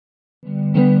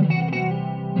Hi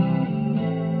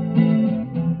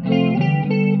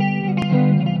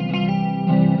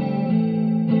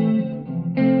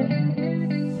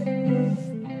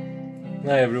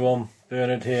everyone,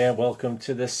 Berrnard here. Welcome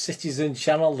to the Citizen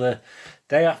channel. The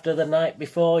day after the night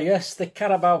before, yes, the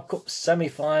Carabao Cup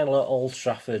semi-final at Old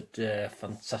Trafford.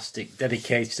 Fantastic,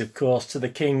 dedicated of course to the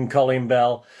King, Colin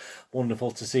Bell.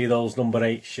 Wonderful to see those number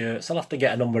 8 shirts. I'll have to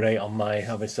get a number 8 on my,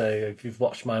 if you've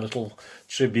watched my little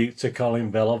tribute to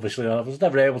Colin Bell, obviously I was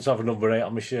never able to have a number 8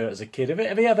 on my shirt as a kid. Have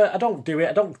you ever? I don't do it.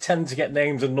 I don't tend to get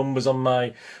names and numbers on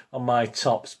my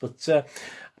tops, but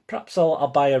perhaps I'll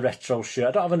buy a retro shirt.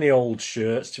 I don't have any old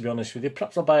shirts, to be honest with you.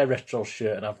 Perhaps I'll buy a retro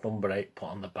shirt and have number 8 put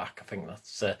on the back. I think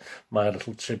that's my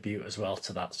little tribute as well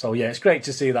to that. So yeah, it's great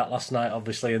to see that last night,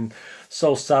 obviously, and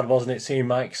so sad, wasn't it, seeing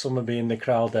Mike Summerby in the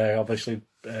crowd there, obviously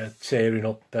tearing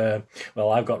up.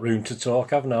 Well, I've got room to talk,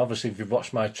 haven't I? Obviously, if you've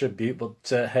watched my tribute,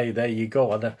 but hey, there you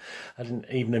go. I didn't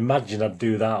even imagine I'd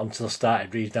do that until I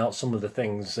started reading out some of the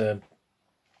things.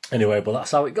 Anyway, but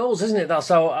that's how it goes, isn't it? That's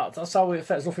how it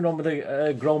affects. Nothing wrong with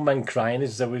the grown men crying.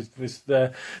 Is there with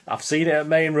I've seen it at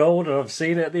Main Road, or I've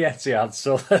seen it at the Etihad.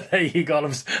 So there you go.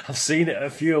 I've seen it at a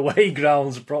few away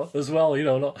grounds as well. You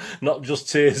know, not just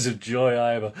tears of joy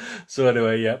either. So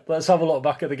anyway, yeah. Let's have a look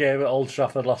back at the game at Old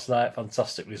Trafford last night.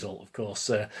 Fantastic result, of course.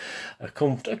 A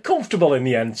comfortable in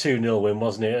the end 2-0 win,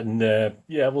 wasn't it? And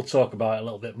yeah, we'll talk about it a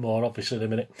little bit more, obviously, in a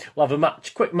minute. We'll have a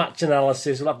quick match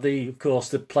analysis. We'll have of course,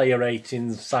 the player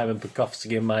ratings. Simon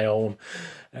Bukowski and my own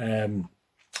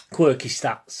quirky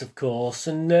stats, of course,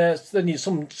 and then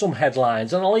some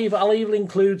headlines, and I'll even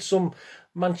include some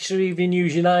Manchester Evening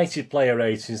News United player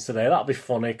ratings today. That'll be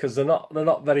funny because they're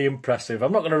not very impressive.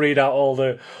 I'm not going to read out all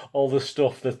the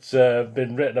stuff that's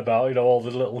been written about, you know, all the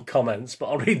little comments, but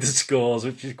I'll read the scores,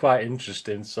 which is quite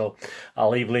interesting. So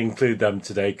I'll even include them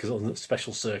today because under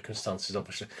special circumstances,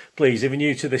 obviously. Please, if you're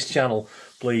new to this channel,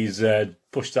 please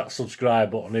push that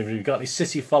subscribe button. If you've got any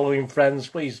City following friends,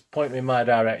 please point me in my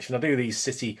direction. I do these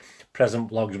City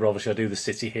present vlogs, but obviously I do the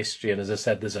City history, and as I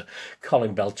said, there's a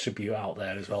Colin Bell tribute out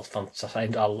there as well.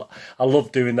 Fantastic. I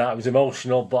love doing that. It was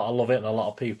emotional, but I love it, and a lot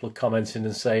of people are commenting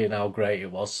and saying how great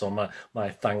it was. So my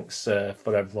thanks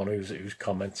for everyone who's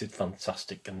commented.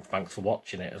 Fantastic, and thanks for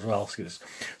watching it as well. It's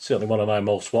certainly one of my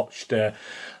most watched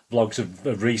vlogs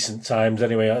of recent times.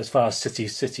 Anyway, as far as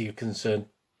City are concerned.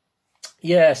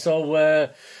 Yeah, so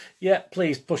yeah,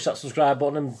 please push that subscribe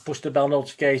button and push the bell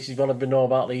notifications if you want to know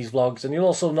about these vlogs. And you'll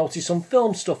also notice some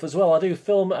film stuff as well. I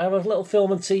have a little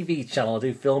film and TV channel. I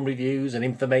do film reviews and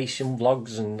information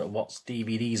vlogs and what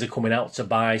DVDs are coming out to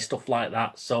buy, stuff like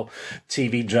that. So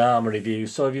TV drama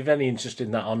reviews. So if you've any interest in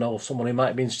that or know someone who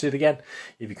might be interested again,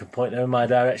 if you can point them in my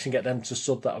direction, get them to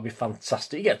sub, that would be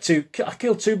fantastic. You get I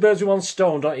kill 2 birds with 1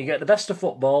 stone, don't you? You get the best of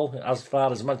football as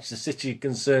far as Manchester City is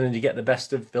concerned, and you get the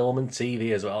best of film and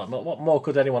TV as well. What more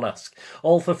could anyone ask?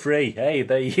 All for free. Hey,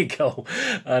 there you go.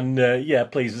 And yeah,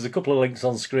 please, there's a couple of links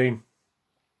on screen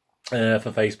for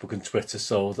Facebook and Twitter,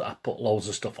 so I put loads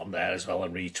of stuff on there as well,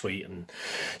 and retweet and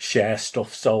share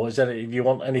stuff. So if you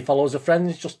want any followers or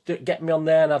friends, just get me on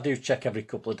there, and I do check every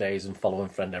couple of days and follow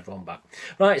and friend everyone back.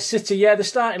 Right, City, yeah, the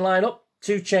starting lineup.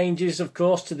 2 changes, of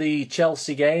course, to the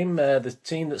Chelsea game. The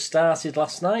team that started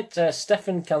last night.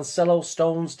 Stefan, Cancelo,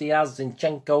 Stones, Diaz,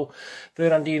 Zinchenko.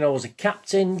 Fernandinho was a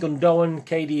captain. Gundogan,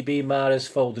 KDB, Mahrez,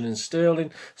 Foden and Sterling.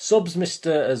 Subs,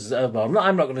 well,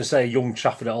 I'm not going to say young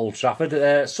Trafford at Old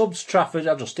Trafford. Subs Trafford,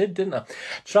 I just did, didn't I?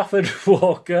 Trafford,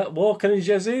 Walker and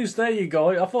Jesus. There you go.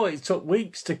 I thought it took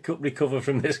weeks to recover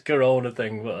from this corona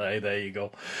thing, but hey, there you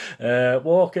go.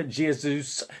 Walker,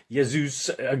 Jesus,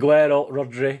 Aguero,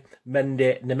 Rodri,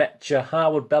 Mendy, Nemecha,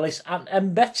 Harwood, Bellis,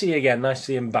 and Betty again. Nice to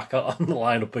see him back on the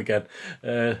lineup again.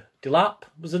 Delap,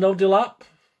 was there no Delap?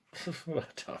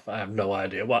 I have no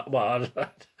idea. What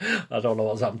I don't know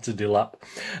what's happened to Delap.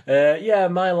 Yeah,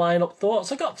 my lineup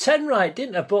thoughts. I got 10 right,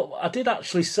 didn't I? But I did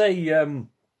actually say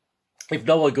if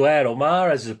no Aguero,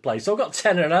 Mahrez had played. So I got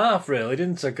 10.5 really,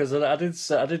 didn't I? Because I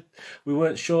did. We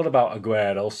weren't sure about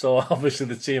Aguero, so obviously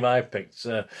the team I picked.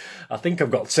 I think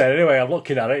I've got 10 anyway. I'm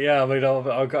looking at it. Yeah, I mean,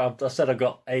 I said I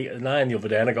got 8 or 9 the other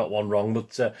day, and I got one wrong.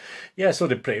 But yeah, so I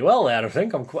did pretty well there. I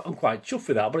think I'm quite chuffed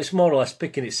with that. But it's more or less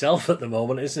picking itself at the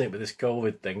moment, isn't it, with this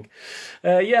COVID thing?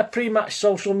 Yeah, pre-match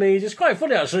social media. It's quite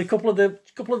funny actually. A couple of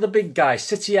the big guys,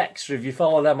 City Extra, if you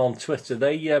follow them on Twitter,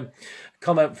 they.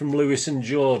 comment from Lewis and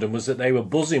Jordan was that they were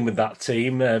buzzing with that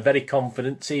team, very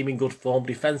confident, team in good form,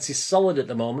 defence is solid at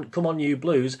the moment, come on you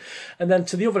Blues. And then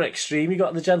to the other extreme, you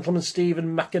got the gentleman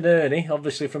Stephen McInerney,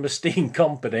 obviously from Esteemed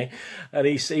Company, and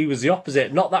he was the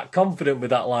opposite, not that confident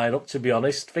with that lineup, to be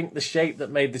honest. Think the shape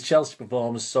that made the Chelsea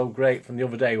performance so great from the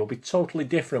other day will be totally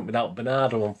different without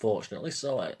Bernardo, unfortunately.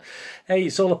 So, hey,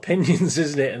 it's all opinions,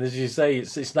 isn't it? And as you say,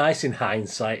 it's nice in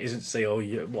hindsight, isn't it? Say, oh,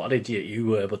 what an idiot you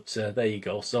were, but there you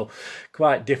go. So,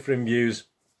 quite different views.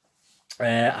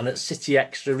 And at City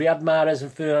Extra, Riyad Mahrez and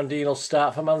Fernandinho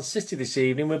start for Man City this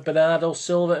evening with Bernardo,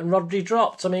 Silva and Rodri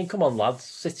dropped. I mean, come on, lads,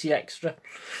 City Extra.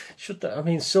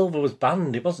 Silva was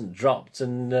banned, he wasn't dropped.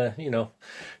 And,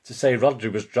 to say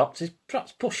Rodri was dropped, he's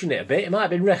perhaps pushing it a bit. He might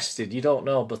have been rested, you don't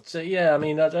know. But,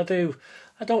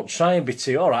 I don't try and be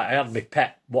too... All right, I had my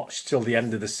pet watched till the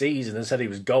end of the season and said he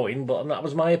was going, but that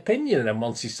was my opinion. And then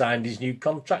once he signed his new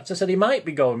contract, I said he might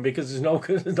be going because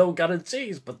there's no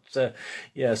guarantees. But,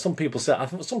 some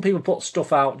people put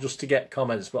stuff out just to get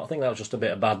comments, but I think that was just a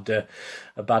bit of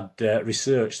bad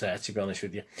research there, to be honest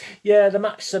with you. Yeah, the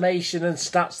match summation and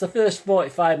stats, the first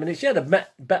 45 minutes,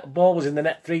 the ball was in the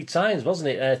net 3 times, wasn't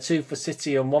it? 2 for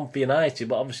City and 1 for United,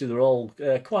 but obviously they're all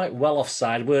quite well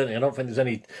offside, weren't they? I don't think there's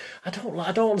any...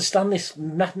 I don't understand this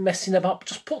messing about.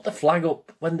 Just put the flag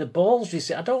up when the ball's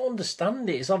received. I don't understand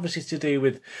it. It's obviously to do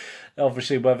with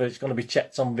whether it's going to be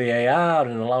checked on VAR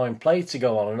and allowing play to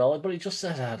go on and all. But it just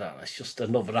says, I don't know, it's just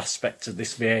another aspect of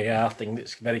this VAR thing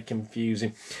that's very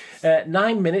confusing.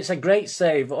 9 minutes, a great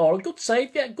save, or a good save.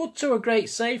 Yeah, good to a great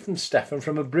save from Stefan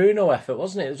from a Bruno effort,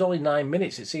 wasn't it? It was only 9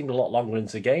 minutes. It seemed a lot longer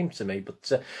into the game to me.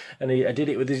 But and he did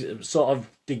it with his sort of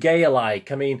De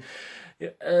Gea-like. I mean...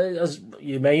 as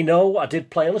you may know, I did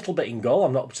play a little bit in goal.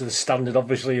 I'm not up to the standard,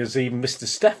 obviously, as even Mr.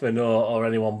 Stefan or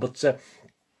anyone. But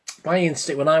my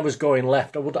instinct when I was going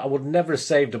left, I would never have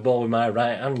saved a ball with my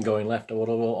right hand going left. I would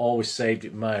have always saved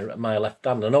it with my left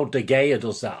hand. I know De Gea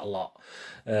does that a lot.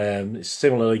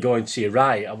 Similarly, going to your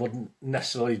right, I wouldn't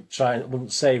necessarily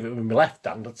wouldn't save it with my left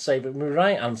hand, I'd save it with my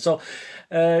right hand. So,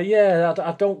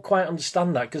 I don't quite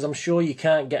understand that, because I'm sure you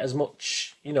can't get as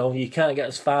much, you can't get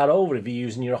as far over if you're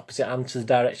using your opposite hand to the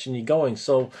direction you're going.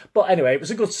 So, but anyway, it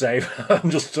was a good save. I'm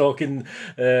just talking,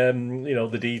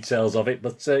 the details of it.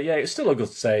 But, it's still a good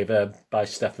save by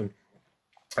Stefan.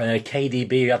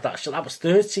 KDB had that was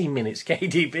 13 minutes.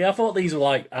 KDB, I thought these were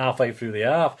like halfway through the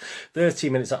half.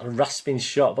 13 minutes, that rasping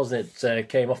shot, wasn't it?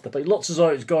 Came off but it looked as though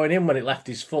it was going in when it left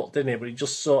his foot, didn't it? But it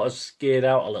just sort of scared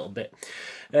out a little bit.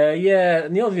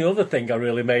 And the only other thing I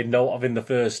really made note of in the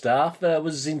first half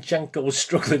was Zinchenko was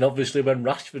struggling, obviously, when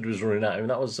Rashford was running at him.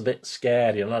 That was a bit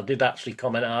scary, and I did actually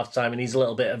comment at half-time, and he's a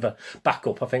little bit of a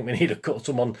backup. I think we need to cut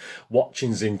someone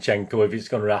watching Zinchenko if it's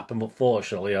going to happen, but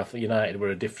fortunately, I think United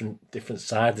were a different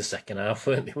side the second half,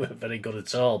 weren't they? Weren't very good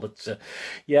at all. But,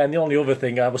 and the only other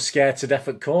thing, I was scared to death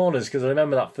at corners, because I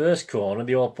remember that first corner,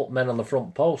 they all put men on the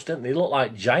front post, didn't they? They looked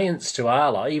like giants to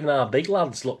our lot. Even our big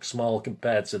lads looked small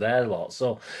compared to their lot,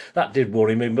 so that did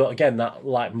worry me. But again, that,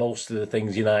 like most of the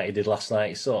things United did last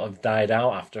night, it sort of died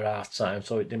out after half time,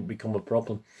 so it didn't become a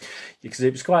problem, because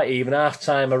it was quite even. Half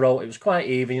time, I wrote, it was quite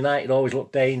even. United always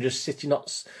looked dangerous. City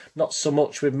not so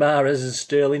much, with Mahrez and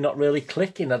Sterling not really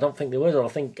clicking. I don't think they were. I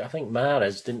think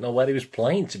Mahrez didn't know where he was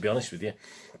playing, to be honest with you.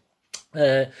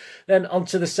 Then on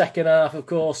to the second half, of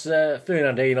course.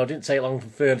 Fernandinho, didn't take long for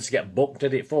Fernand to get booked,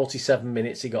 did it? 47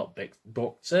 minutes he got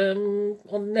booked.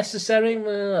 Unnecessary?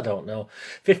 I don't know.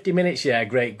 50 minutes, yeah,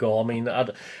 great goal. I mean,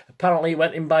 apparently it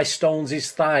went in by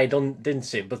Stones' thigh,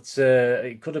 didn't it? But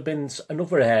it could have been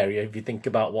another area, if you think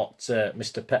about what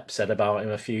Mr. Pep said about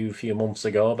him a few months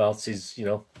ago, about his,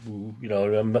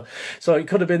 remember. So it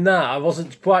could have been that. I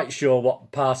wasn't quite sure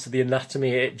what part of the anatomy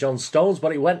hit John Stones,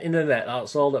 but it went in the net.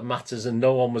 That's all that matters, and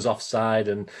no one was offside,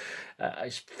 and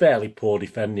it's fairly poor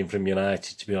defending from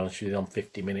United, to be honest with you, on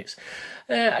 50 minutes.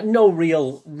 No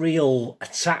real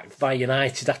attack by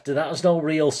United after that. There's no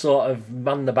real sort of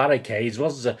man the barricades,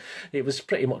 was there? It was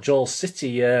pretty much all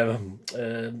City. I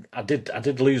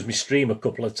did lose my stream a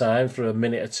couple of times for a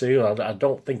minute or two. I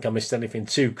don't think I missed anything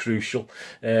too crucial.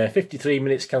 53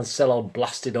 minutes, Cancelo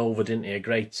blasted over, didn't he? A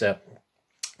great...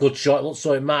 good shot. It looked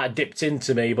so it might have dipped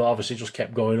into me, but obviously just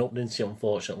kept going up, didn't he,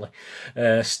 unfortunately.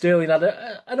 Sterling had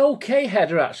an okay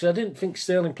header, actually. I didn't think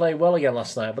Sterling played well again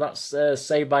last night, but that's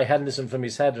saved by Henderson from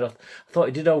his header. I thought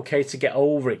he did okay to get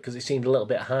over it, because it seemed a little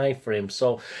bit high for him.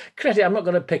 So, credit, I'm not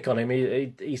going to pick on him.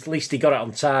 At least he got it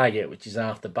on target, which is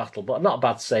half the battle. But not a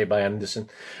bad save by Henderson.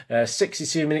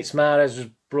 62 minutes, Mahrez was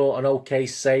brought an okay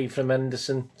save from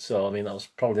Henderson. So, I mean, that was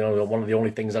probably one of the only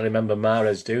things I remember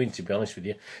Mahrez doing, to be honest with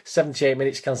you. 78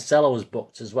 minutes, Cancelo was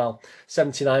booked as well.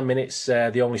 79 minutes,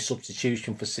 the only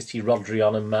substitution for City, Rodri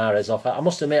on and Mahrez off. I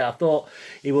must admit, I thought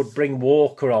he would bring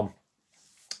Walker on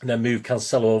and then move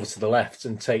Cancelo over to the left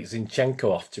and take Zinchenko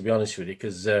off, to be honest with you,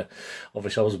 because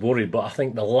obviously I was worried. But I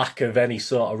think the lack of any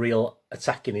sort of real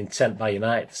attacking intent by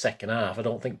United the second half, I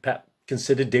don't think Pep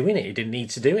considered doing it. He didn't need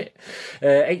to do it.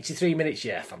 83 minutes,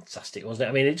 yeah, fantastic, wasn't it?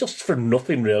 I mean, it just from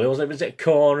nothing, really, wasn't it? It was a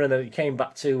corner, and then it came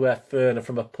back to Berrnard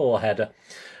from a poor header.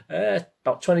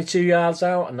 About 22 yards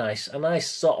out, a nice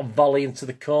sort of volley into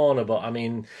the corner. But, I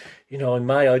mean, you know, in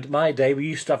my day, we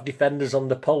used to have defenders on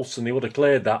the post and they would have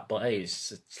cleared that. But, hey,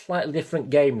 it's a slightly different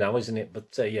game now, isn't it?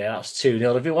 But, yeah, that's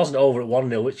 2-0. If it wasn't over at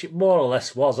 1-0, which it more or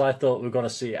less was, I thought we were going to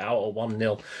see it out at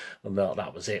 1-0. And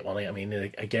that was it, wasn't it? I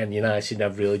mean, again, United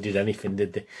never really did anything,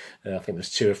 did they? I think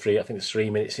there's 2 or 3. I think there's 3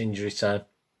 minutes injury time.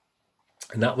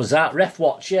 And that was that. Ref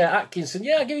watch, yeah, Atkinson.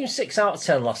 Yeah, I gave him 6 out of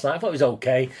 10 last night. I thought it was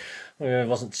okay. It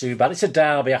wasn't too bad. It's a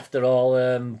derby after all.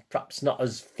 Perhaps not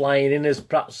as flying in as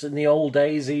perhaps in the old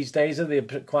days. These days, they're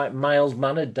quite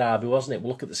mild-mannered derby, wasn't it?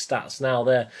 We'll look at the stats now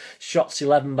there. Shots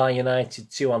 11 by United,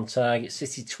 2 on target.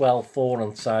 City 12, 4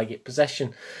 on target.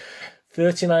 Possession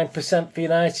 39% for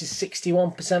United,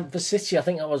 61% for City. I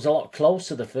think that was a lot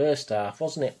closer the first half,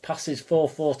 wasn't it? Passes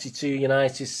 442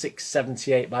 United,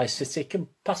 678 by City.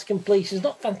 Pass completions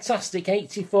not fantastic,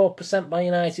 84% by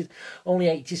United, only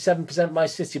 87% by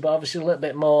City, but obviously a little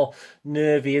bit more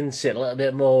nervy, isn't it? A little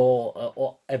bit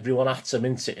more everyone at them,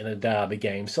 isn't it, in a derby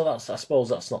game? So I suppose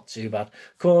that's not too bad.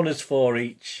 Corners 4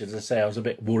 each. As I say, I was a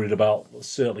bit worried about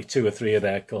certainly 2 or 3 of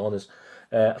their corners.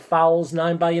 Fouls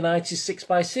 9 by United, 6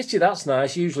 by City. That's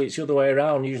nice. Usually it's the other way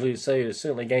around. Usually it's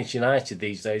certainly against United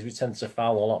these days. We tend to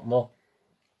foul a lot more.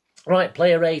 Right,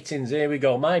 player ratings. Here we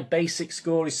go. My basic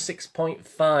score is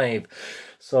 6.5.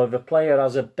 So if a player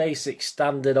has a basic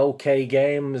standard okay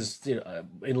game,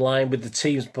 in line with the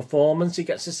team's performance, he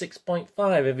gets a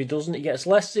 6.5. If he doesn't, he gets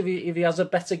less. If he has a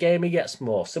better game, he gets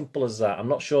more. Simple as that. I'm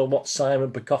not sure what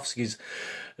Simon Bukowski's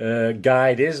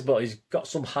guide is, but he's got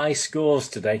some high scores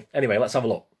today. Anyway, let's have a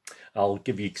look. I'll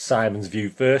give you Simon's view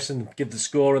first and give the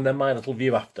score and then my little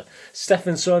view after.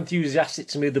 Stefan's so enthusiastic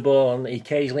to move the ball on, he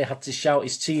occasionally had to shout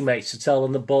his teammates to tell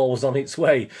them the ball was on its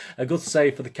way. A good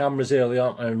save for the cameras early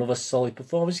on and another solid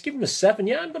performance. Give him a 7.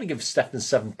 Yeah, I'm going to give Stefan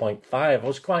 7.5. I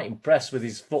was quite impressed with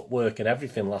his footwork and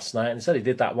everything last night, and he said he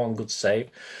did that one good save.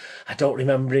 I don't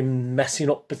remember him messing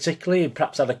up particularly. He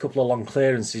perhaps had a couple of long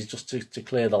clearances just to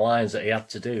clear the lines that he had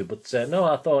to do. But no,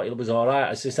 I thought it was all right.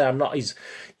 As I say, I'm not his,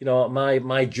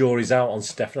 my jury's out on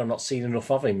Stefan. I've not seen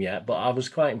enough of him yet, but I was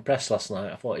quite impressed last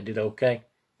night. I thought he did okay.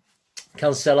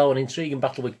 Cancelo, an intriguing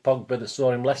battle with Pogba that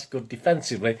saw him less good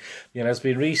defensively, has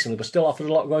been recently, but still offered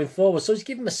a lot going forward. So he's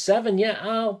given him a 7. Yeah,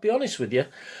 I'll be honest with you.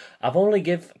 I've only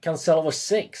give Cancelo a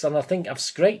 6, and I think I've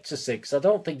scraped a 6. I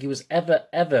don't think he was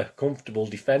ever comfortable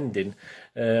defending,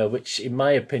 which, in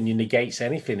my opinion, negates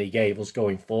anything he gave us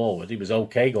going forward. He was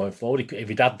okay going forward. If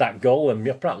he'd had that goal,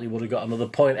 and probably would have got another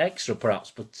point extra, perhaps.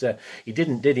 But he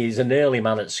didn't, did he? He's an early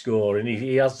man at scoring.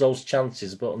 He has those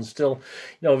chances, but and still,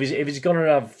 if he's going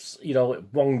to have,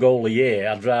 1 goal a year,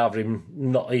 I'd rather him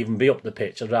not even be up the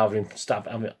pitch. I'd rather him start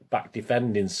back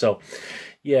defending. So.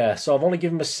 Yeah, so I've only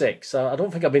given him a 6. I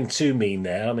don't think I've been too mean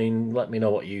there. I mean, let me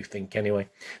know what you think anyway.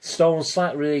 Stones,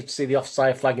 slightly relieved to see the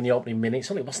offside flag in the opening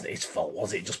minutes. It wasn't his fault,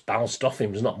 was it? It just bounced off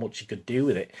him. There's not much he could do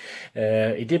with it.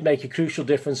 He did make a crucial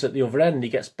difference at the other end. He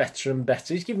gets better and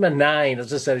better. He's given him a 9.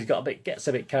 As I said, gets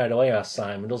a bit carried away, our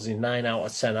Simon, doesn't he? 9 out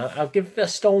of 10. I'll give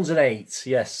Stones an 8.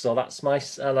 Yes, so that's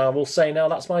and I will say now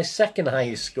that's my second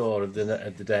highest score of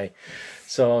the day.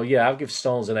 So, yeah, I'll give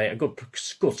Stones an 8. A good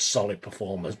solid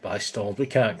performance by Stones. We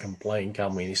can't complain,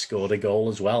 can we? He scored a goal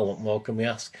as well. What more can we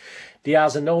ask?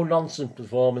 Diaz, a no-nonsense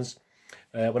performance.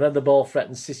 Whenever the ball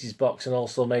threatened City's box and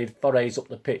also made forays up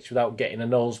the pitch without getting a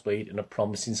nosebleed and a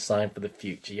promising sign for the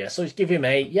future. Yeah, so he's give him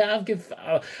 8. Yeah,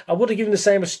 I would have given the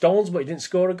same as Stones, but he didn't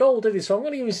score a goal, did he? So I'm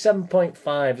going to give him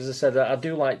 7.5. As I said, I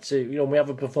do like to, when we have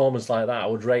a performance like that, I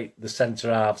would rate the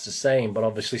centre halves the same, but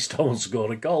obviously Stones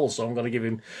scored a goal, so I'm going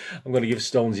to give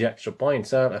Stones the extra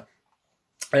points, aren't I?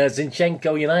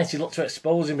 Zinchenko, United looked to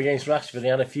expose him against Rashford. He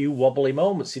had a few wobbly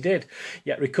moments, he did,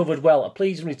 yet recovered well. A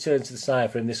pleasing return to the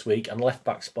side for him this week, and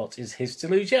left-back spot is his to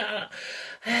lose. Yeah,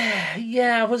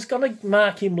 I was going to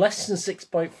mark him less than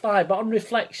 6.5, but on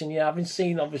reflection, having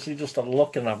seen, obviously, just a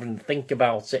look and having to think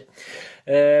about it,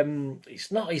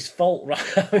 It's not his fault,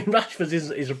 right? I mean, Rashford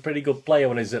is a pretty good player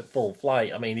when he's at full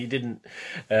flight. I mean, he didn't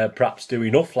perhaps do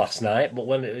enough last night, but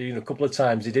when a couple of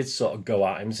times he did sort of go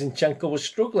at him, Zinchenko was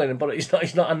struggling, but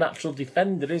he's not a natural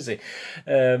defender, is he?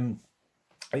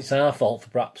 It's our fault for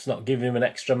perhaps not giving him an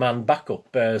extra man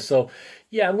backup. So,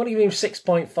 yeah, I'm going to give him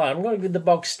 6.5. I'm going to give the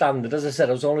bog standard. As I said,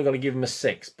 I was only going to give him a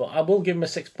 6, but I will give him a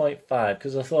 6.5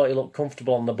 because I thought he looked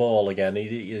comfortable on the ball again.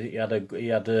 He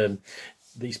had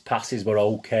these passes were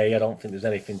okay. I don't think there's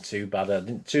anything too bad.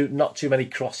 Not too many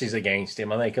crosses against him.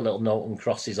 I make a little note on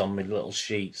crosses on my little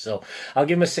sheet. So I'll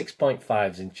give him a 6.5,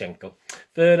 Zinchenko.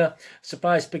 Werner,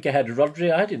 surprise pick ahead of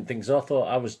Rodri. I didn't think so.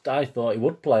 I thought he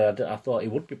would play. I thought he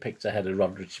would be picked ahead of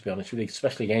Rodri, to be honest with you,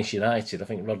 especially against United. I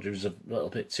think Rodri was a little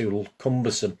bit too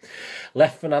cumbersome.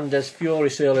 Left Fernandez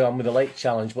furious early on with a late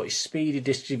challenge, but his speedy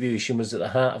distribution was at the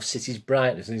heart of City's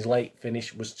brightness, and his late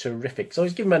finish was terrific. So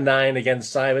he's given him a 9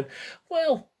 against Simon.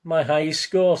 Well, my highest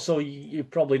score, so you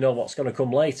probably know what's going to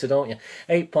come later, don't you?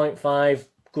 8.5.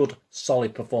 Good,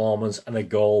 solid performance, and a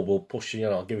goal will push,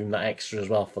 give him that extra as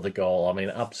well for the goal. I mean,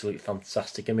 absolutely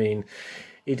fantastic. I mean,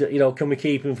 can we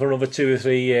keep him for another 2 or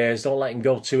 3 years? Don't let him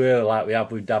go too early like we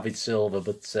have with David Silva.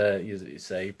 But you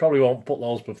say he probably won't put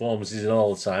those performances in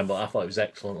all the time. But I thought it was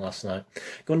excellent last night.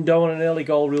 Gundogan, an early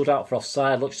goal ruled out for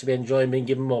offside. Looks to be enjoying being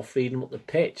given more freedom up the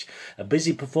pitch. A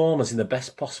busy performance in the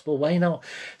best possible way. Now,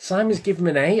 Simon's given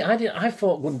him an 8. I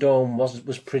thought Gundogan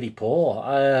was pretty poor.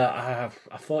 I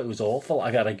thought he was awful.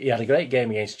 He had a great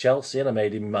game against Chelsea, and I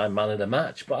made him my man of the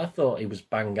match. But I thought he was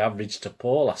bang average to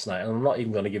poor last night, and I'm not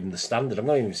even going to give him the standard.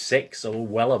 I'm not even 6, so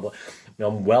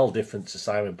I'm well different to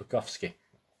Simon Bukowski.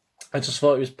 I just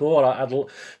thought he was poor. I had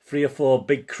 3 or 4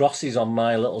 big crosses on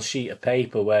my little sheet of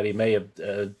paper where he may have,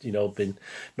 been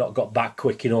not got back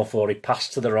quick enough, or he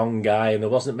passed to the wrong guy, and there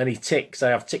wasn't many ticks.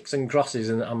 I have ticks and crosses,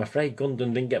 and I'm afraid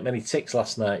Gundogan didn't get many ticks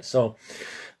last night. So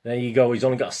there you go. He's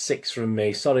only got a 6 from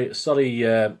me. Sorry,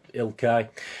 Ilkay.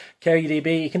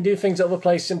 KDB, he can do things that other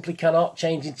players simply cannot.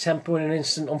 Changing tempo in an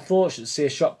instant. Unfortunate to see a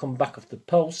shot come back off the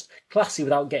post. Classy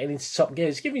without getting into top gear.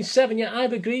 He's giving 7. Yeah,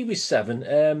 I'd agree with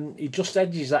 7. He just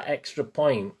edges that extra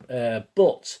point.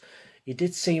 But he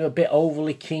did seem a bit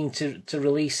overly keen to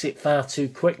release it far too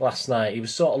quick last night. He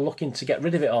was sort of looking to get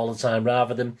rid of it all the time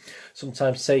rather than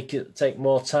sometimes take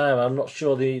more time. I'm not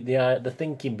sure the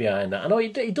thinking behind that. I know he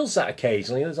does that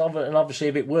occasionally, and obviously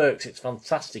if it works, it's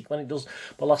fantastic when it does.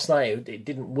 But last night it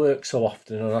didn't work so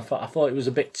often, and I thought it was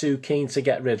a bit too keen to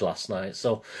get rid last night.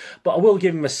 So, but I will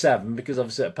give him a 7 because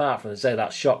obviously apart from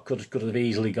that shot could have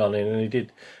easily gone in, and he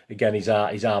did. Again, he's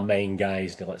our main guy,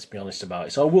 isn't he? Let's be honest about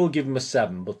it. So I will give him a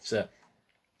 7, but.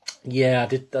 Yeah, I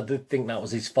did think that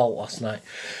was his fault last night.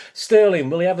 Sterling,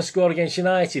 will he ever score against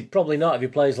United? Probably not if he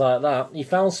plays like that. He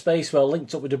found space well,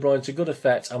 linked up with De Bruyne to good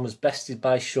effect, and was bested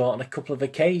by Shaw on a couple of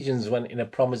occasions when in a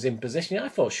promising position. I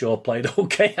thought Shaw played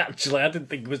okay, actually. I didn't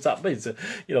think it was that big.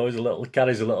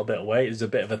 Carries a little bit of weight. He's a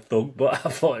bit of a thug, but I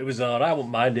thought it was all right. I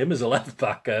wouldn't mind him as a left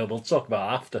back. We'll talk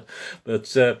about after.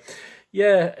 But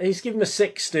yeah, he's given him a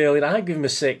 6, Sterling. I'd give him a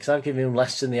 6. I'd give him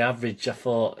less than the average. I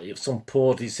thought some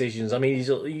poor decisions. I mean,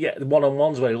 you get the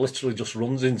one-on-ones where he literally just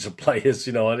runs into players,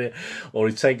 or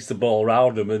he takes the ball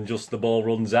around them and just the ball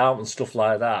runs out and stuff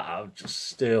like that.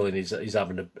 Sterling, he's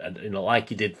having like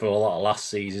he did for a lot of last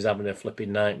season, he's having a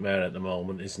flipping nightmare at the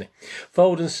moment, isn't he?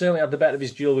 Foden certainly had the better of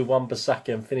his duel with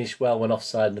Wan-Bissaka and finished well when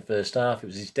offside in the first half. It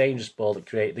was his dangerous ball that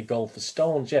created the goal for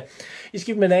Stones. Yeah, he's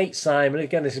given him an 8, Simon.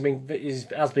 Again, this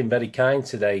has been very kind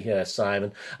today,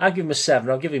 Simon. I'll give him a 7.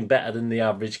 I'll give him better than the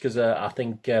average because I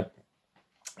think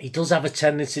he does have a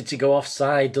tendency to go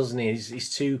offside, doesn't he?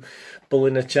 He's too bull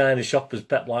in a china shop, as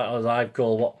I've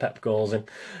called what Pep calls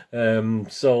him.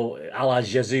 So, a la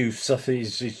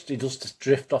Jesus, he does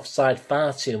drift offside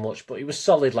far too much, but he was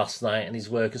solid last night in his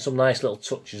work and some nice little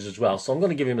touches as well. So I'm going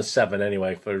to give him a 7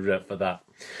 anyway for that.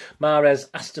 Mahrez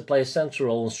asked to play a central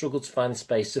role and struggled to find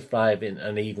space to thrive in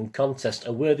an even contest.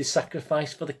 A worthy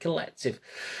sacrifice for the collective.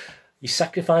 You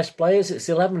sacrifice players, it's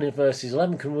 11 versus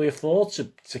 11. Can we afford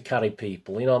to carry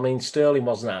people? Sterling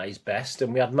wasn't at his best,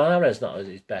 and we had Mahrez not at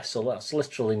his best, so that's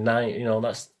literally 9,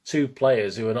 that's 2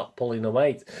 players who are not pulling the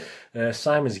weight.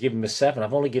 Simon's given him a 7.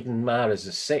 I've only given Mahrez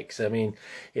a 6. I mean,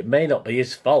 it may not be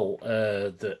his fault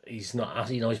that he's not,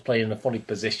 he's playing in a funny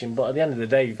position, but at the end of the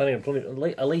day,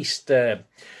 at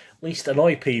least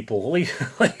annoy people,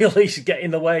 at least get in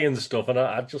the way and stuff, and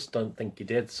I just don't think he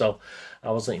did. So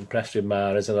I wasn't impressed with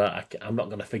Mahrez, and I'm not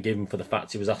going to forgive him for the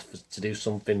fact he was asked to do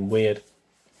something weird.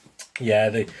 Yeah,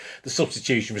 the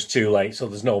substitution was too late, so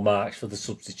there's no marks for the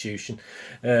substitution.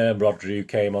 Rodri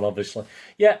came on, obviously.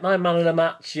 Yeah, my man of the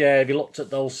match, yeah, if you looked at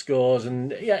those scores,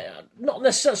 and yeah, not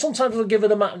necessarily, sometimes we'll give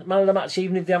it a man of the match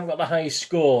even if they haven't got the highest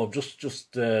score,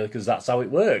 just because that's how it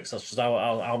works. That's just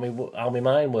how my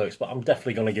mind works. But I'm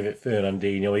definitely going to give it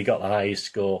Fernandinho. He got the highest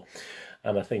score.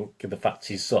 And I think the fact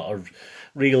he's sort of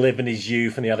reliving his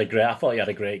youth, and I thought he had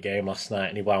a great game last night,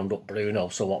 and he wound up Bruno,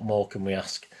 so what more can we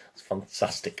ask? It's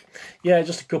fantastic. Yeah,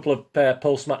 just a couple of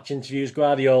post-match interviews.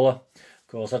 Guardiola, of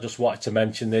course, I just wanted to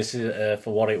mention this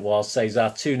for what it was. Says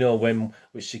our 2-0 win,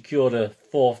 which secured a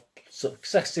fourth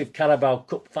successive Carabao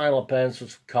Cup final appearance for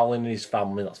Colin and his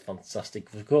family. That's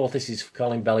fantastic. Of course, this is for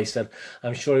Colin Bell. He said,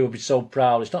 I'm sure he will be so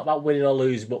proud. It's not about winning or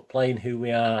losing, but playing who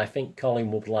we are. I think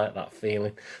Colin would like that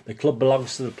feeling. The club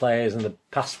belongs to the players, and the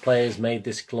past players made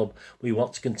this club. We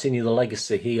want to continue the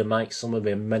legacy he and Mike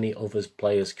Summerby and many others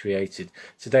players created.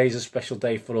 Today is a special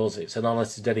day for us. It's an honour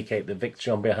to dedicate the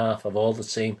victory on behalf of all the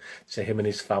team to him and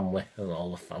his family, and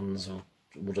all the fans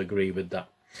would agree with that.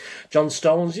 John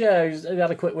Stones, yeah, he had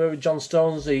a quick word with John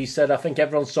Stones. He said, I think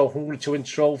everyone's so hungry to win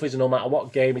trophies, and no matter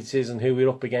what game it is and who we're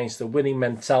up against, the winning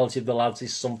mentality of the lads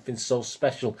is something so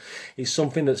special. It's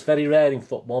something that's very rare in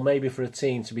football, maybe for a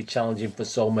team to be challenging for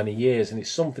so many years, and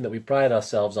it's something that we pride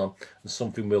ourselves on, and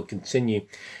something we'll continue.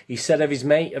 He said of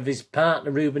his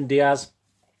partner Ruben Diaz,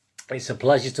 it's a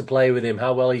pleasure to play with him,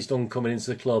 how well he's done coming into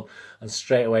the club and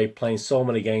straight away playing so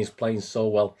many games, playing so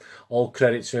well. All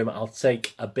credit to him. I'll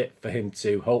take a bit for him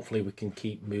too. Hopefully we can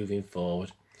keep moving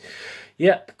forward.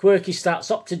 Yep, quirky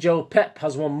stats. Up to Joe Pep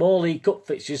has won more League Cup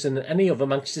fixtures than any other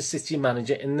Manchester City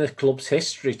manager in the club's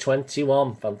history.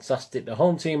 21. Fantastic. The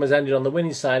home team has ended on the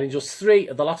winning side in just 3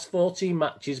 of the last 14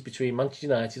 matches between Manchester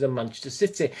United and Manchester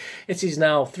City. It is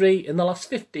now 3 in the last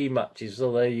 15 matches.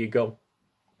 So there you go.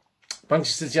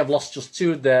 Manchester City have lost just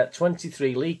 2 of their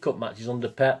 23 League Cup matches under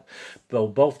Pep,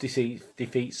 both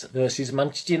defeats versus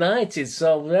Manchester United.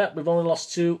 So, yeah, we've only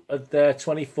lost 2 of their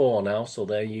 24 now, so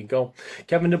there you go.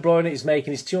 Kevin De Bruyne is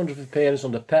making his 200th appearance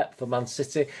under Pep for Man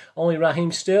City. Only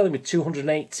Raheem Sterling, with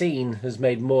 218, has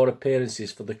made more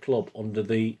appearances for the club under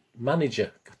the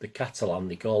manager, the Catalan,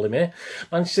 they call him here.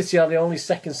 Manchester City are the only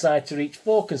second side to reach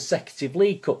 4 consecutive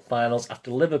League Cup finals after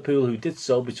Liverpool, who did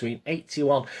so between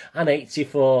 81 and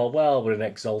 84. Well, we're an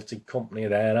exalted company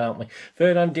there, aren't we?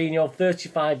 Fernandinho,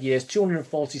 35 years,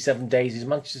 247 days, is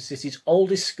Manchester City's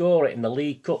oldest scorer in the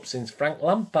League Cup since Frank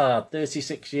Lampard,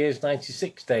 36 years,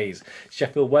 96 days.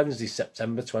 Sheffield Wednesday,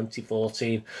 September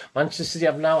 2014. Manchester City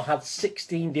have now had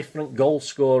 16 different goal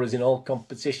scorers in all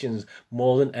competitions,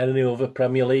 more than any other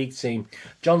Premier League team.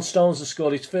 John Stones has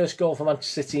scored his first goal for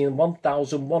Manchester City in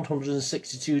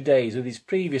 1,162 days, with his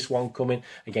previous one coming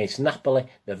against Napoli,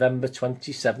 November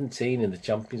 2017 in the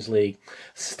Champions League.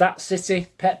 Stat City,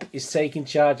 Pep is took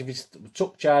charge of his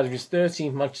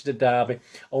 13th Manchester derby.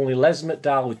 Only Les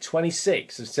McDowell, with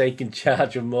 26, has taken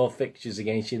charge of more fixtures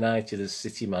against United as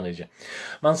City manager.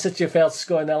 Man City have failed to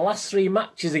score in their last 3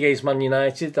 matches against Man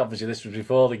United. Obviously, this was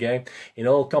before the game. In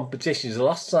all competitions, the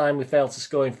last time we failed to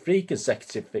score in 3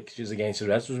 consecutive fixtures against the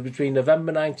Reds was between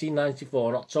November 1994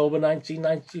 and October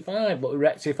 1995, but we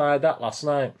rectified that last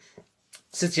night.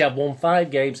 City have won 5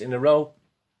 games in a row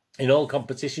in all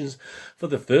competitions for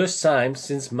the first time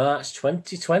since March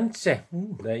 2020.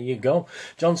 There you go.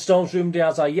 John Stones' Ruben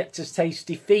Diaz are yet to taste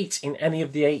defeat in any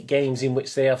of the 8 games in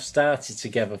which they have started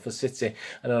together for City,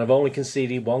 and have only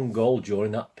conceded 1 goal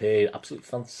during that period. Absolutely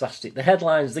fantastic. The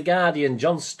headlines: The Guardian,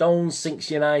 John Stones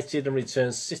sinks United and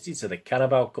returns City to the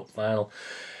Carabao Cup final.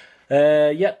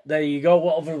 Yep, there you go.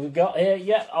 What have we got here?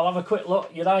 Yeah, I'll have a quick look.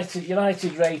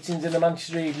 United ratings in the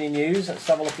Manchester Evening News. Let's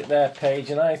have a look at their page.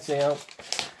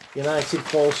 United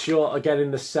falls short again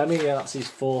in the semi. Yeah, that's his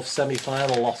 4th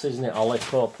semi-final loss, isn't it, Ollie?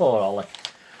 Poor Ollie.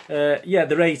 Yeah,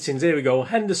 the ratings, here we go.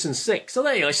 Henderson 6. So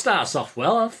there you go. He starts off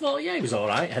well. I thought, yeah, he was all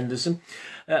right, Henderson.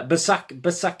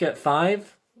 Basak at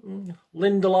 5.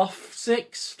 Lindelof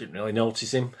 6. Didn't really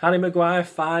notice him. Harry Maguire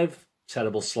 5.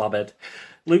 Terrible slabhead.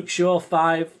 Luke Shaw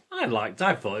 5.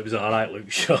 I thought it was all right,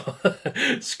 Luke Shaw.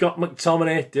 Scott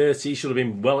McTominay, dirty. He should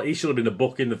have been a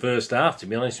book in the first half, to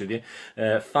be honest with you.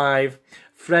 5.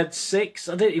 Fred 6.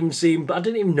 I didn't even see him, but I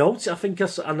didn't even notice. I think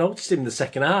I noticed him in the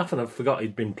second half, and I forgot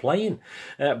he'd been playing.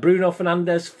 Bruno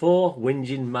Fernandes 4.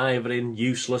 Whinging, mithering,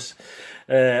 useless.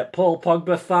 Paul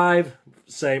Pogba 5.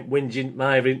 Same, whinging,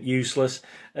 mithering, useless.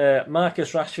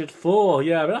 Marcus Rashford 4.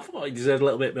 Yeah, I mean, I thought he deserved a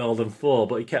little bit more than 4,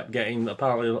 but he kept getting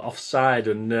apparently offside,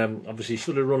 and obviously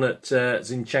should have run at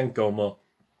Zinchenko more.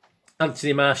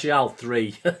 Anthony Martial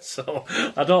 3. So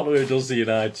I don't know who does the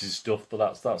United stuff,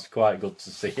 but that's quite good to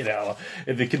see. You know,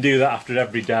 if they can do that after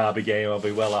every derby game, I'll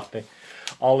be well happy.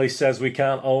 Ollie says we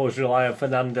can't always rely on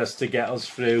Fernandes to get us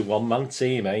through. One-man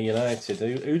team, eh, United?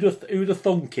 Who'd have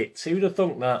thunk it? Who'd have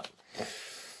thunk that?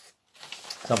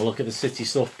 Let's have a look at the City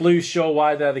stuff. Blues show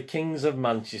why they're the kings of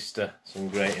Manchester. Some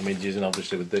great images, and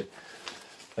obviously with the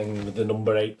thing with the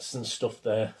number 8s and stuff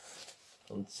there.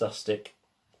 Fantastic.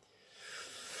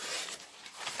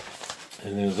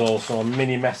 And there's also a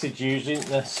mini message using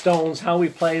the Stones. How we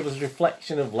played was a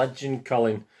reflection of legend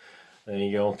Colin. There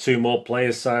you go. 2 more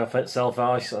players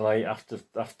self-isolate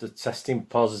after testing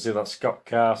positive. That's Scott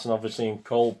Carson, obviously, and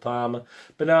Cole Palmer.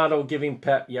 Bernardo giving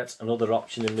Pep yet another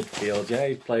option in midfield. Yeah,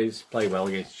 he play well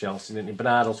against Chelsea, didn't he?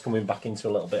 Bernardo's coming back into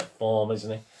a little bit of form,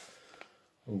 isn't he?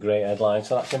 And great headlines.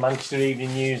 So that's the Manchester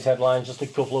Evening News headlines. Just a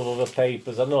couple of other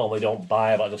papers. I normally don't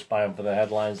buy, but I just buy them for the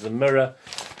headlines. The Mirror.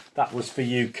 That was for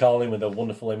you, Colin, with a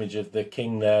wonderful image of the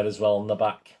King there as well on the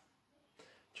back.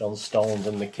 John Stones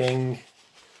and the King.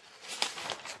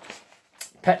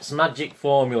 Pep's magic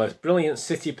formula. Brilliant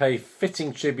City pay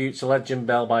fitting tribute to legend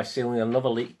Bell by sealing another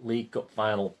League Cup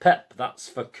final. Pep, that's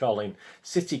for Colin.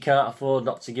 City can't afford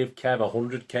not to give Kev a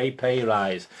 100k pay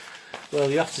rise. Well,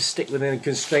 you have to stick within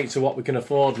constraints of what we can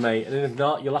afford, mate. And if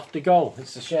not, you'll have to go.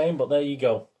 It's a shame, but there you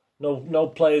go. No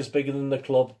players bigger than the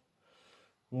club.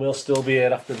 We'll still be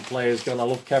here after the players gone. I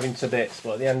love Kevin to bits,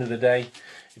 but at the end of the day,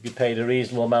 if you paid a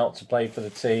reasonable amount to play for the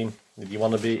team, if you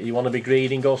want to be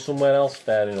greedy and go somewhere else,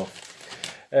 fair enough.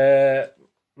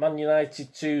 Man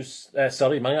United 2,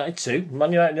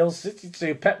 Man United 0, City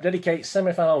 2. Pep dedicates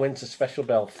semi-final win to Special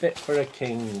Bell, fit for a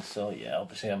king. So yeah,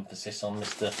 obviously emphasis on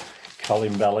Mr.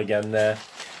 Colin Bell again there.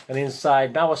 And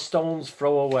inside now a Stones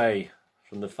throwaway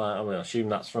from the final. I assume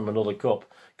that's from another cup.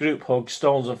 Group hug,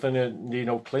 Stones and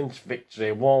Fernandinho clinch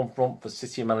victory. Warm front for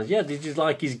City manager. Yeah, did you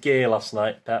like his gear last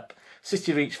night, Pep?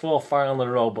 City reached 4 final in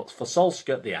a row, but for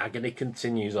Solskjaer, the agony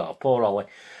continues. Oh, poor Ollie.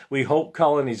 We hope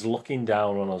Colin is looking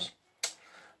down on us.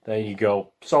 There you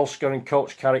go. Solskjaer and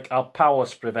Coach Carrick are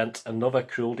powerless to prevent another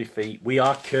cruel defeat. We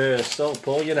are cursed. Oh,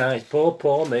 poor United.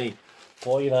 Poor me.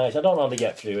 Poor United. I don't know how they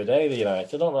get through a day, the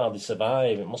United. I don't know how they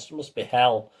survive. It must be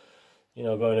hell. You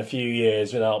know, going a few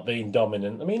years without being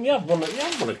dominant. I mean, you have won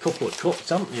a couple of cups,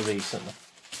 haven't you, recently?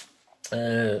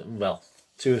 Well,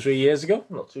 2 or 3 years ago.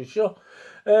 I'm not too sure.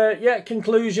 Yeah,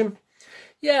 conclusion.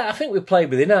 Yeah, I think we played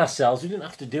within ourselves. We didn't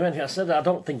have to do anything. I said I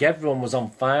don't think everyone was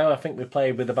on fire. I think we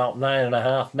played with about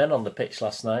 9.5 men on the pitch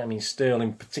last night. I mean,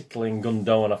 Sterling, particularly, and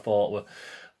Gundogan, I thought were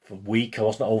weak. I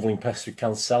wasn't overly impressed with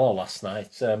Cancelo last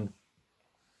night.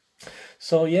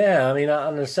 So, yeah, I mean,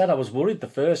 and I said I was worried the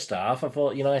first half. I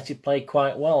thought United played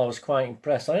quite well. I was quite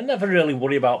impressed. I never really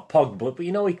worry about Pogba, but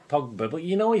you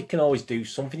know he can always do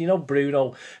something. You know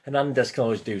Bruno Hernandez can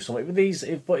always do something. With these,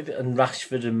 and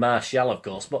Rashford and Martial, of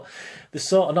course, but they're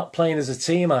sort of not playing as a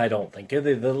team, I don't think.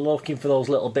 They're looking for those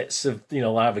little bits of,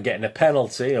 either getting a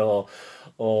penalty or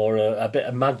a bit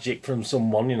of magic from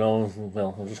someone,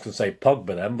 Well, I'm just going to say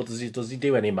Pogba then, but does he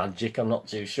do any magic? I'm not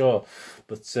too sure.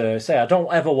 But I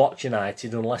don't ever watch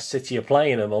United unless City are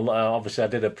playing them. Obviously, I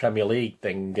did a Premier League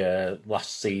thing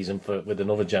last season with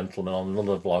another gentleman on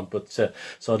another vlog, but so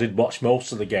I did watch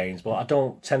most of the games. But I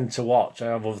don't tend to watch. I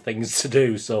have other things to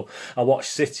do, so I watch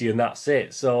City and that's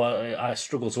it. So I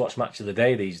struggle to watch Match of the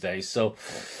Day these days. So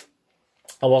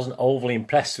I wasn't overly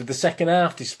impressed with the second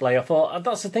half display. I thought,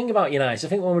 that's the thing about United. I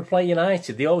think when we play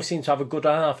United, they always seem to have a good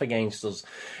half against us.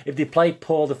 If they play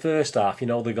poor the first half, they're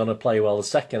going to play well the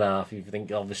second half. If you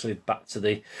think, obviously, back to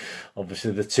the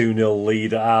 2-0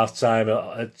 lead at half-time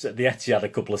at the Etihad a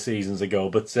couple of seasons ago,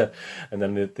 but and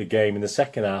then the game in the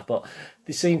second half. But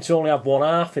they seem to only have one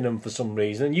half in them for some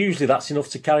reason, and usually that's enough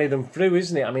to carry them through,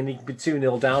 isn't it? I mean, they can be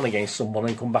 2-0 down against someone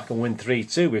and come back and win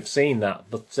 3-2. We've seen that,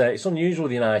 but it's unusual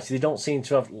with United. They don't seem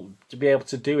to be able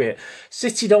to do it.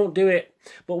 City don't do it,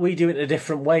 but we do it in a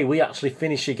different way. We actually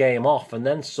finish a game off and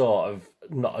then sort of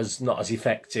not as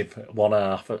effective one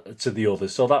half to the other.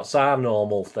 So that's our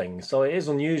normal thing. So it is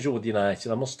unusual with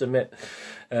United, I must admit.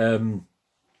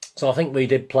 So I think we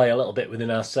did play a little bit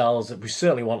within ourselves. We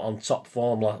certainly weren't on top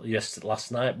form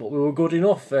last night, but we were good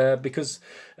enough because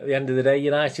at the end of the day,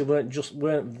 United weren't.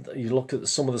 You look at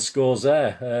some of the scores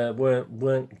there,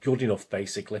 weren't good enough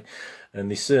basically,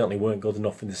 and they certainly weren't good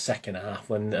enough in the second half.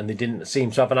 And they didn't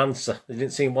seem to have an answer. They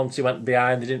didn't seem, once he went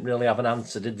behind, they didn't really have an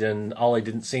answer, did they? And Ollie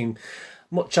didn't seem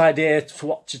much idea to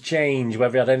what to change,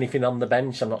 whether he had anything on the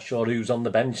bench. I'm not sure who's on the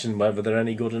bench and whether they're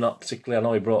any good or not. Particularly, I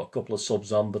know he brought a couple of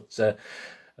subs on, but.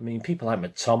 I mean, people like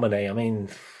McTominay, I mean,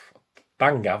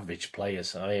 bang average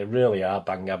players. I mean, really are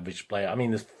bang average players. I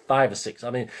mean, there's 5 or 6. I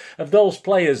mean, of those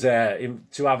players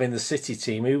to have in the City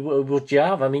team, who would you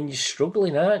have? I mean, you're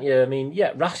struggling, aren't you? I mean,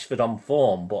 yeah, Rashford on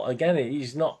form, but again,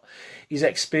 he's not. He's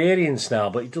experienced now,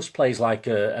 but he just plays like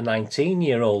a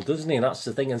 19-year-old, doesn't he? And that's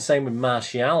the thing. And same with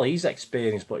Martial. He's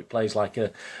experienced, but he plays like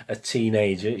a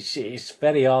teenager. It's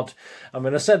very odd. I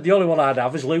mean, I said the only one I'd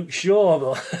have is Luke Shaw,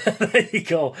 but there you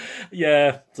go.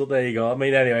 Yeah, so there you go. I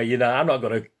mean, anyway, you know, I'm not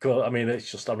going to... I mean,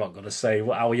 it's just I'm not going to say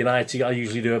how United... I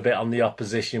usually do a bit on the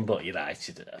opposition, but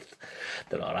United,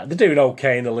 they're all right. They're doing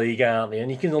okay in the league, aren't they? And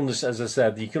you can understand, as I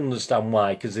said, you can understand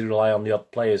why, because they rely on the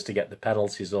odd players to get the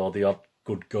penalties or the odd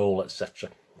good goal,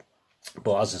 etc.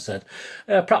 But as I said,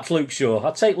 perhaps Luke Shaw.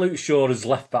 I'd take Luke Shaw as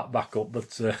left back up, but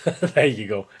there you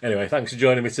go. Anyway, thanks for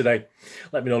joining me today.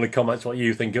 Let me know in the comments what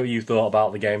you think, what you thought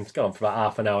about the game. It's gone on for about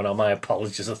half an hour now. My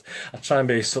apologies. I try and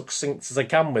be as succinct as I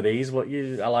can with these, but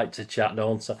I like to chat,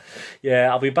 don't I? Yeah,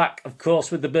 I'll be back, of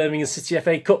course, with the Birmingham City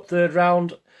FA Cup third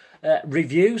round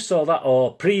review, so that,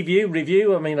 or preview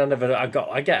review. I mean,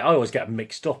 I always get them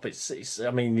mixed up. It's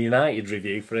I mean, the United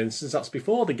review, for instance, that's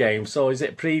before the game. So is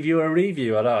it a preview or a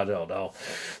review? I don't know.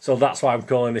 So that's why I'm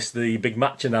calling this the big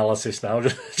match analysis now,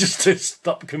 just to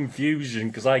stop confusion,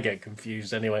 because I get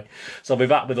confused anyway. So I'll be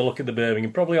back with a look at the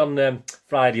Birmingham, probably on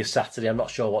Friday or Saturday. I'm not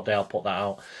sure what day I'll put that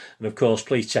out. And of course,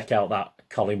 please check out that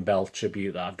Colin Bell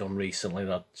tribute that I've done recently.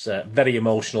 That's very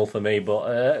emotional for me,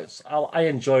 but I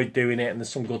enjoyed doing it, and there's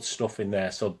some good stuff in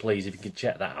there, so please, if you could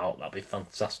check that out, that'd be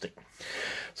fantastic.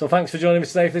 So thanks for joining me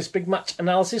today for this big match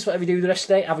analysis. Whatever you do the rest of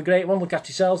the day, have a great one. Look after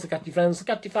yourselves, look after your friends, look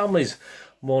after your families.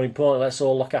 More importantly, let's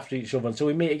all look after each other until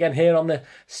we meet again here on the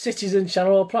Citizen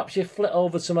channel, or perhaps you flit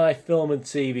over to my film and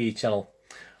TV channel.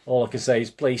 All I can say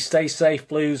is please stay safe,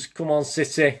 Blues. Come on,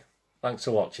 City. Thanks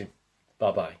for watching.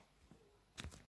 Bye-bye.